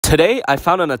Today, I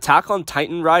found an Attack on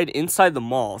Titan ride inside the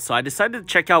mall, so I decided to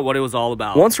check out what it was all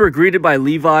about. Once we're greeted by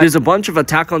Levi, there's a bunch of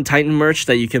Attack on Titan merch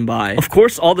that you can buy. Of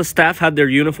course, all the staff had their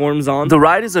uniforms on. The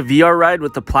ride is a VR ride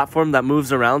with the platform that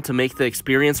moves around to make the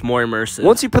experience more immersive.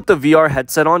 Once you put the VR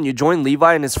headset on, you join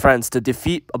Levi and his friends to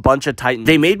defeat a bunch of Titans.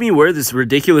 They made me wear this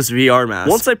ridiculous VR mask.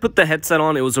 Once I put the headset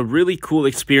on, it was a really cool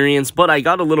experience, but I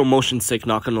got a little motion sick,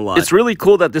 not gonna lie. It's really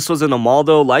cool that this was in a mall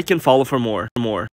though. Like and follow for more.